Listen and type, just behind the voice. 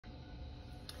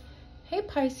Hey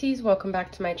Pisces, welcome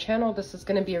back to my channel. This is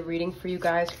going to be a reading for you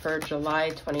guys for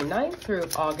July 29th through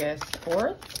August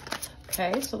 4th.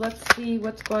 Okay, so let's see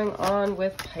what's going on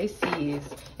with Pisces.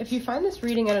 If you find this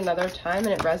reading at another time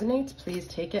and it resonates, please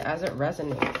take it as it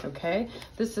resonates, okay?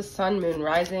 This is Sun, Moon,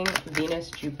 Rising,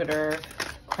 Venus, Jupiter,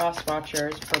 cross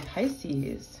watchers for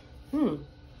Pisces.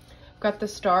 Got the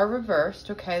Star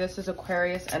reversed, okay? This is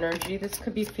Aquarius energy. This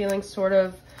could be feeling sort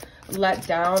of let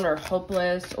down or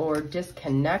hopeless or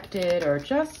disconnected or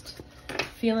just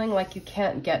feeling like you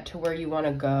can't get to where you want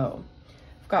to go.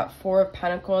 I've got Four of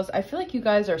Pentacles. I feel like you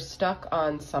guys are stuck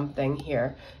on something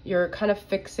here. You're kind of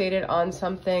fixated on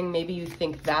something. Maybe you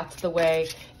think that's the way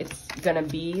it's gonna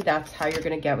be. That's how you're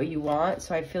gonna get what you want.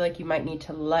 So I feel like you might need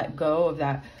to let go of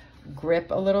that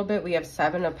grip a little bit. We have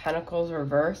Seven of Pentacles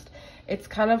reversed. It's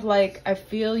kind of like, I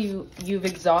feel you've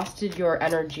exhausted your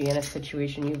energy in a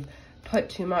situation. You've put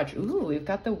too much. Ooh, we've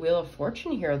got the Wheel of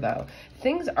Fortune here though.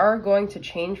 Things are going to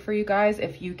change for you guys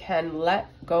if you can let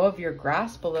go of your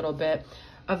grasp a little bit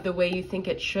of the way you think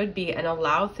it should be and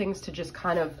allow things to just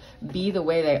kind of be the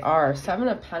way they are. Seven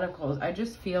of Pentacles, I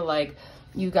just feel like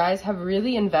you guys have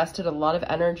really invested a lot of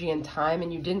energy and time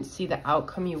and you didn't see the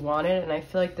outcome you wanted, and I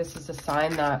feel like this is a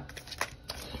sign that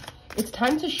it's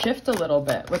time to shift a little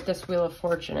bit with this Wheel of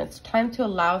Fortune. It's time to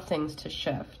allow things to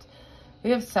shift. We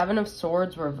have Seven of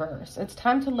Swords reverse. It's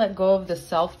time to let go of the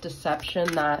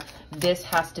self-deception that this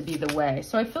has to be the way.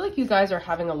 So I feel like you guys are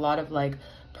having a lot of like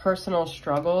personal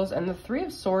struggles, and the Three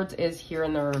of Swords is here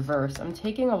in the reverse. I'm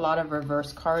taking a lot of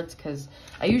reverse cards because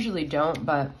I usually don't,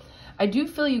 but I do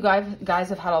feel you guys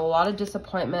have had a lot of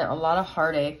disappointment, a lot of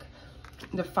heartache.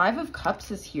 The Five of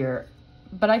Cups is here.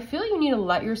 But I feel you need to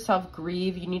let yourself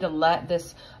grieve. You need to let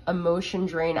this emotion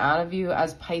drain out of you.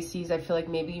 As Pisces, I feel like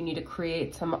maybe you need to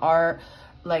create some art,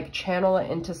 like channel it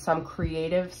into some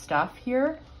creative stuff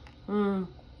here. You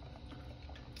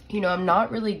know, I'm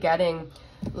not really getting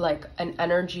like an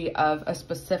energy of a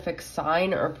specific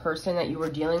sign or person that you were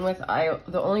dealing with.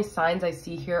 The only signs I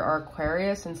see here are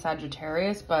Aquarius and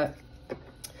Sagittarius, but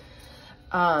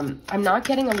I'm not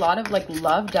getting a lot of like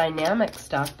love dynamic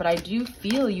stuff, but I do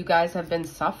feel you guys have been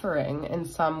suffering in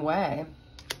some way.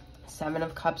 Seven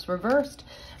of Cups reversed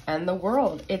and the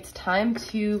World. It's time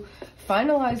to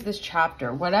finalize this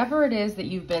chapter. Whatever it is that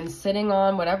you've been sitting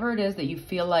on, whatever it is that you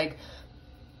feel like,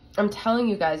 I'm telling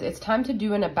you guys, it's time to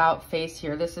do an about face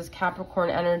here. This is Capricorn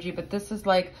energy, but this is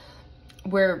like,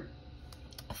 we're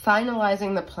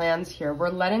finalizing the plans here. We're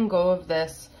letting go of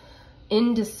this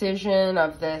indecision,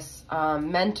 of this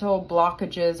mental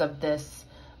blockages, of this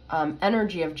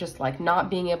energy of just like not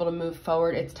being able to move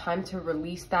forward. It's time to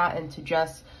release that and to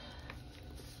just,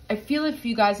 I feel if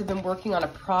you guys have been working on a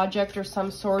project or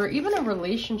some sort, or even a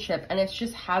relationship, and it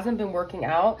just hasn't been working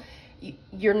out,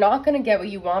 you're not going to get what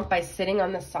you want by sitting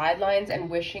on the sidelines and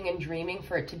wishing and dreaming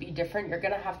for it to be different. You're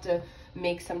going to have to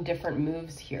make some different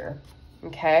moves here.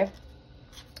 Okay.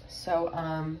 So,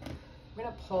 I'm going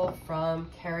to pull from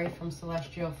Carrie from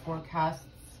Celestial Forecasts,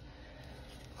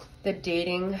 the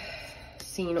dating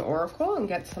scene oracle, and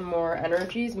get some more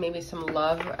energies, maybe some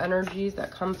love energies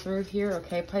that come through here.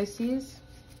 Okay, Pisces.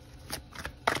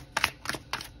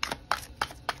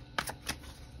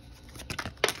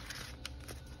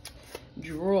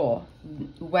 Drool,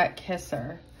 Wet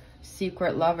Kisser,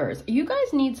 Secret Lovers. You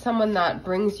guys need someone that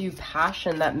brings you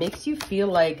passion, that makes you feel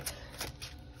like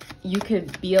you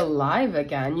could be alive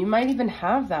again. You might even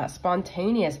have that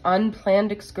spontaneous,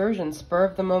 unplanned excursion, spur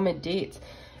of the moment dates.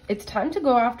 It's time to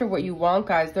go after what you want,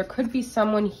 guys. There could be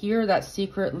someone here that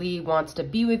secretly wants to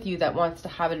be with you, that wants to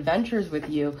have adventures with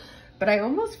you. But I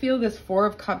almost feel this Four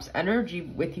of Cups energy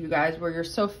with you guys, where you're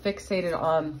so fixated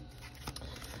on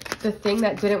the thing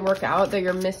that didn't work out that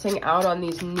you're missing out on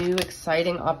these new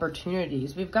exciting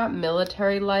opportunities. We've got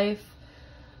military life,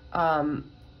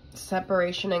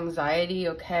 separation anxiety.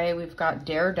 Okay, we've got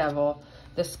Daredevil,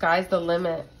 the sky's the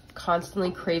limit,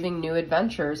 constantly craving new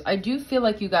adventures. I do feel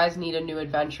like you guys need a new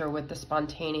adventure with the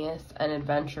spontaneous and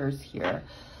adventures here.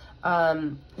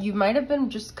 You might have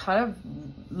been just kind of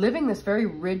living this very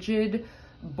rigid,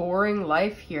 boring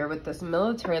life here with this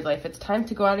military life. It's time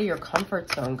to go out of your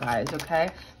comfort zone, guys. Okay,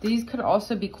 these could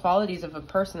also be qualities of a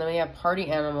person. Then we have party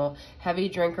animal, heavy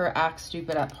drinker, acts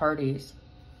stupid at parties.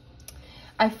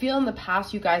 I feel in the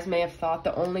past you guys may have thought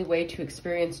the only way to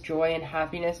experience joy and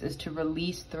happiness is to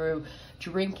release through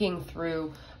drinking,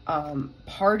 through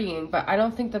partying, but I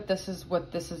don't think that this is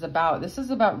what this is about. This is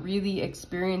about really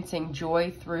experiencing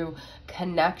joy through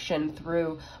connection,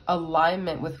 through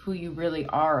alignment with who you really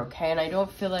are, okay? And I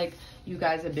don't feel like you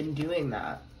guys have been doing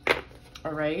that,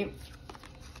 all right?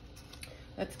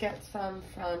 Let's get some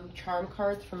from Charm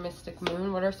cards from Mystic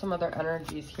Moon. What are some other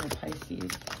energies here,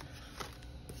 Pisces?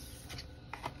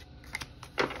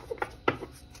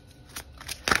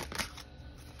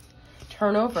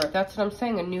 turn over. That's what I'm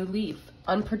saying, a new leaf.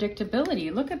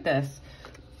 Unpredictability. Look at this.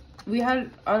 We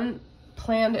had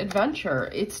unplanned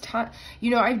adventure. It's time. You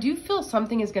know, I do feel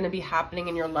something is going to be happening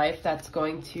in your life that's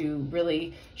going to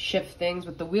really shift things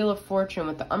with the Wheel of Fortune,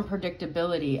 with the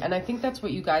unpredictability. And I think that's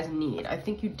what you guys need. I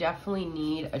think you definitely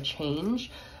need a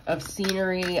change of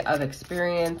scenery, of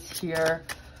experience here.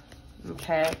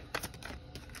 Okay.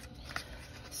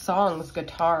 Songs,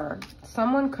 guitar.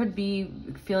 Someone could be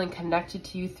feeling connected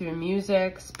to you through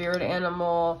music, spirit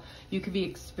animal. You could be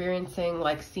experiencing,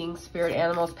 like, seeing spirit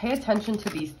animals. Pay attention to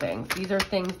these things. These are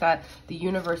things that the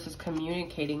universe is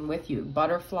communicating with you.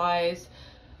 Butterflies.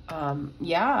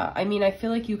 Yeah, I mean, I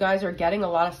feel like you guys are getting a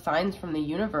lot of signs from the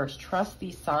universe. Trust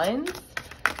these signs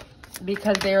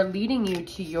because they are leading you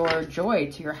to your joy,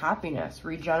 to your happiness,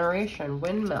 regeneration,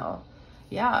 windmill.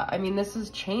 Yeah, I mean, this is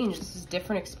change. This is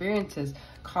different experiences,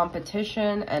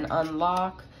 competition and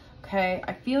unlock. Okay,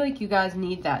 I feel like you guys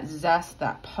need that zest,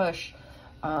 that push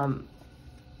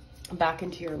back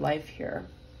into your life here.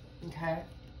 Okay.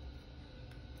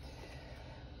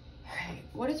 All right,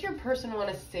 what does your person want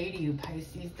to say to you,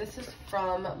 Pisces? This is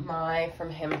from my From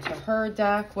Him to Her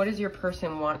deck. What does your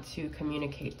person want to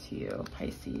communicate to you,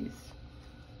 Pisces?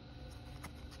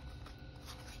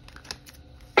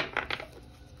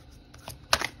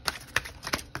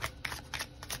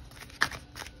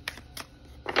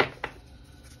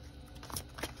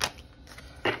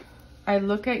 I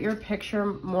look at your picture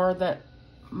more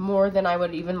than I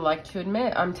would even like to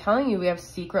admit. I'm telling you, we have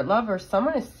secret lovers.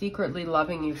 Someone is secretly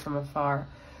loving you from afar.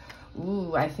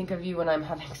 Ooh, I think of you when I'm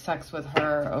having sex with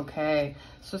her. Okay.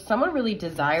 So someone really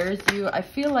desires you. I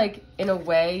feel like in a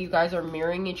way you guys are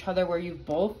mirroring each other where you've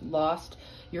both lost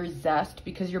your zest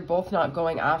because you're both not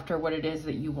going after what it is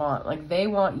that you want. Like, they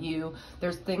want you.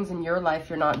 There's things in your life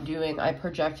you're not doing. I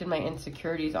projected my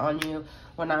insecurities on you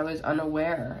when I was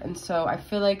unaware. And so I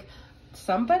feel like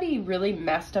somebody really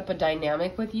messed up a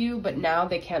dynamic with you, but now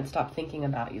they can't stop thinking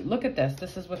about you. Look at this.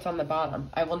 This is what's on the bottom.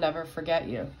 I will never forget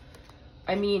you.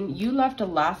 I mean, you left a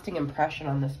lasting impression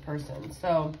on this person.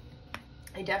 So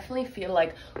I definitely feel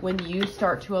like when you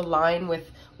start to align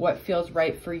with what feels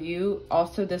right for you,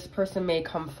 also this person may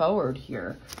come forward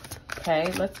here. Okay,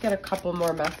 let's get a couple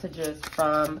more messages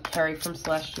from Carrie from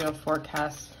Celestial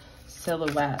Forecast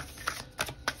Silhouettes.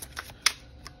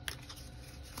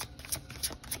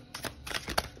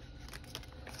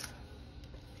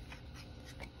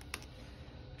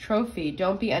 Trophy.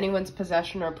 Don't be anyone's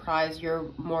possession or prize. You're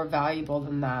more valuable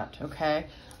than that, okay?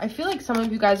 I feel like some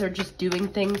of you guys are just doing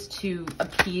things to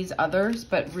appease others,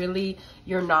 but really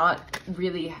you're not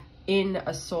really in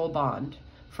a soul bond,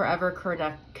 forever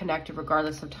connected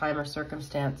regardless of time or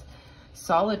circumstance.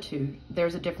 Solitude.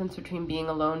 There's a difference between being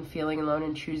alone, feeling alone,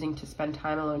 and choosing to spend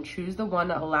time alone. Choose the one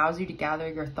that allows you to gather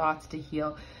your thoughts, to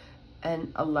heal,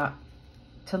 and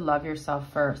to love yourself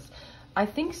first. I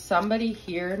think somebody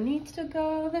here needs to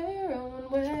go their own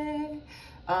way.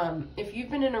 If you've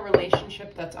been in a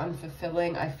relationship that's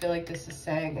unfulfilling, I feel like this is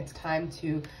saying it's time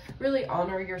to really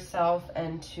honor yourself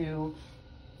and to,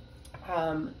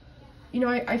 you know,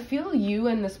 I feel you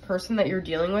and this person that you're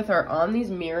dealing with are on these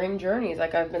mirroring journeys.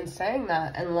 Like, I've been saying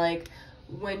that. And like,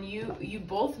 when you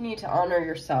both need to honor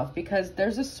yourself because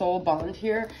there's a soul bond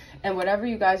here, and whatever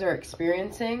you guys are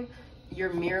experiencing,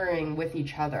 you're mirroring with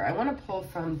each other. I want to pull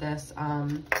from this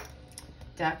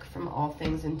deck from All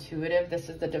Things Intuitive. This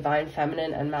is the Divine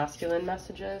Feminine and Masculine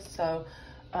messages. So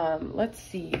let's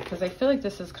see, because I feel like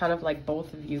this is kind of like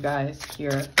both of you guys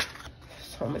here.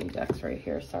 So many decks right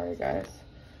here. Sorry, guys.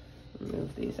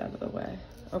 Move these out of the way.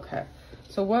 Okay.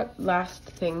 So what last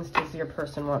things does your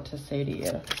person want to say to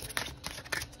you?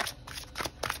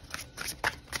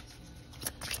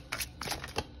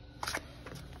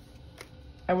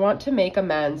 I want to make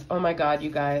amends. Oh my God, you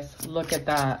guys, look at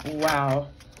that. Wow.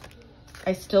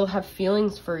 I still have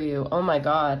feelings for you. Oh my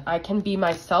God. I can be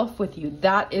myself with you.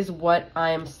 That is what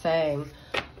I'm saying.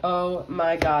 Oh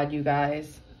my God, you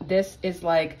guys. This is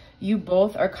like you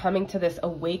both are coming to this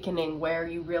awakening where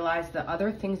you realize the other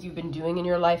things you've been doing in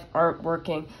your life aren't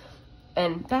working.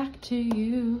 And back to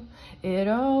you, it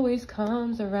always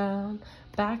comes around.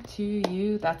 Back to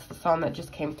you. That's the song that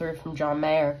just came through from John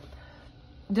Mayer.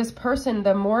 This person,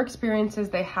 the more experiences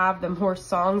they have, the more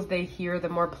songs they hear, the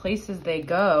more places they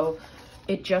go,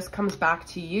 it just comes back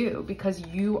to you because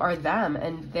you are them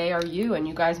and they are you, and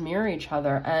you guys mirror each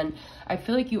other. And I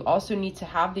feel like you also need to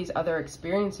have these other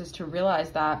experiences to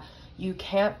realize that you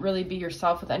can't really be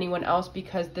yourself with anyone else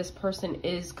because this person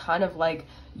is kind of like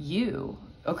you,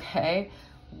 okay?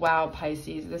 Wow,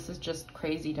 Pisces, this is just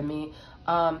crazy to me.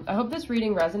 I hope this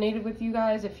reading resonated with you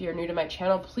guys. If you're new to my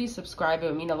channel, please subscribe. It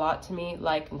would mean a lot to me.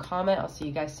 Like and comment. I'll see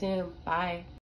you guys soon. Bye.